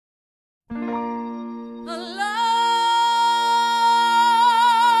Alarm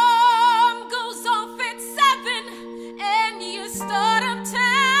goes off at 7 and you start uptown.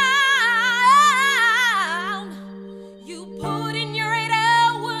 You put in your 8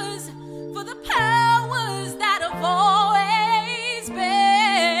 hours for the powers that have always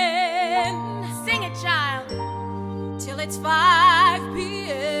been. Sing it, child, till it's 5 p.m.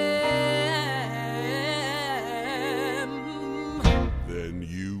 Then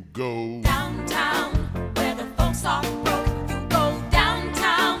you go downtown where the folks are broke. You go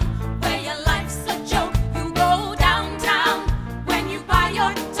downtown where your life's a joke. You go downtown when you buy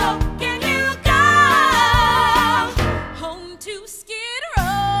your token. You go home to Skid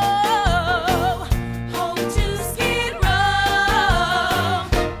Row. Home to Skid Row.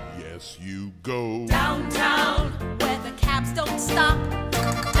 Yes, you go Downtown where the cabs don't stop.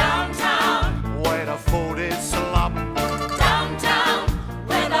 Downtown Where the food is slop. downtown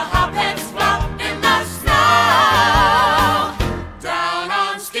where the hopheads flop in the snow. Down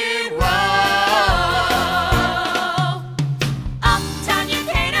on Skid Row. Uptown you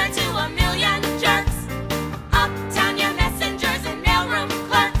cater to a million jerks. Uptown your messengers and mailroom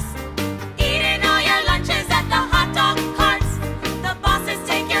clerks. Eating all your lunches at the hot dog carts. The bosses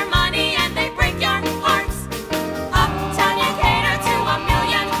take your money and they break your hearts. Uptown you cater to a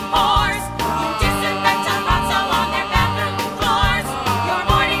million whores. You disinfect Tabasco on their bathroom floors. Your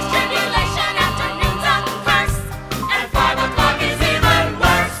morning's tribulation, afternoon's a curse, and 5 o'clock is even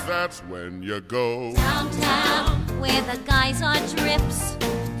worse. That's when you go Downtown, where the guys are drips.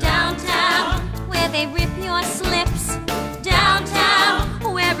 Downtown, where they rip your slips. Downtown,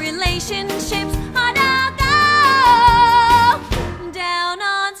 where relationships are now go. Down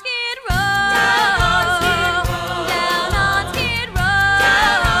on Skid Row. Down on Skid Row. Down on Skid Row.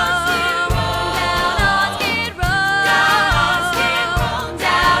 Down on Skid Row. Down on Skid Row.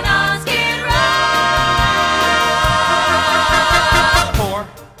 Down on Skid Row. Poor.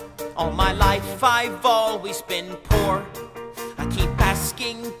 All my life I've always been poor. I keep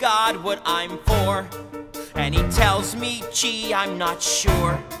asking God what I'm for, and he tells me, gee, I'm not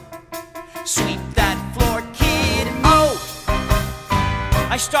sure. Sweep that floor, kid. Oh!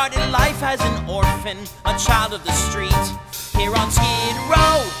 I started life as an orphan, a child of the street, here on Skid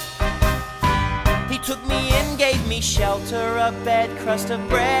Row. He took me in, gave me shelter, a bed, crust of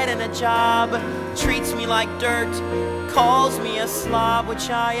bread, and a job. Treats me like dirt, calls me a slob, which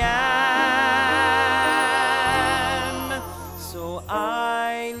I am. So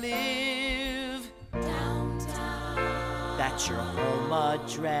I live Downtown. That's your home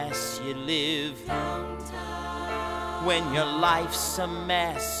address, you live. Downtown. When your life's a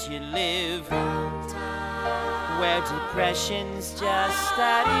mess, you live. Downtown. Where depression's just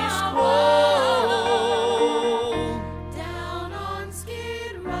status quo. Down on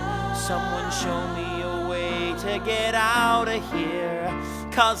Skid Row. Someone show me a way to get out of here,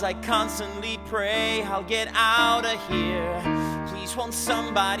 'cause I constantly pray I'll get out of here. Please won't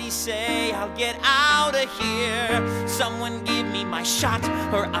somebody say I'll get out of here. Someone give me my shot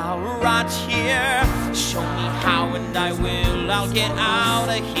or I'll rot here. Show me how and I will, I'll get out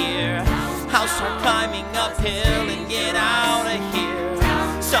of here. I'll start climbing uphill and get out of here.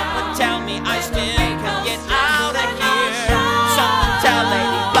 Someone tell me I still can get out of here. Someone tell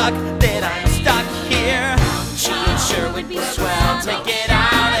Lady Luck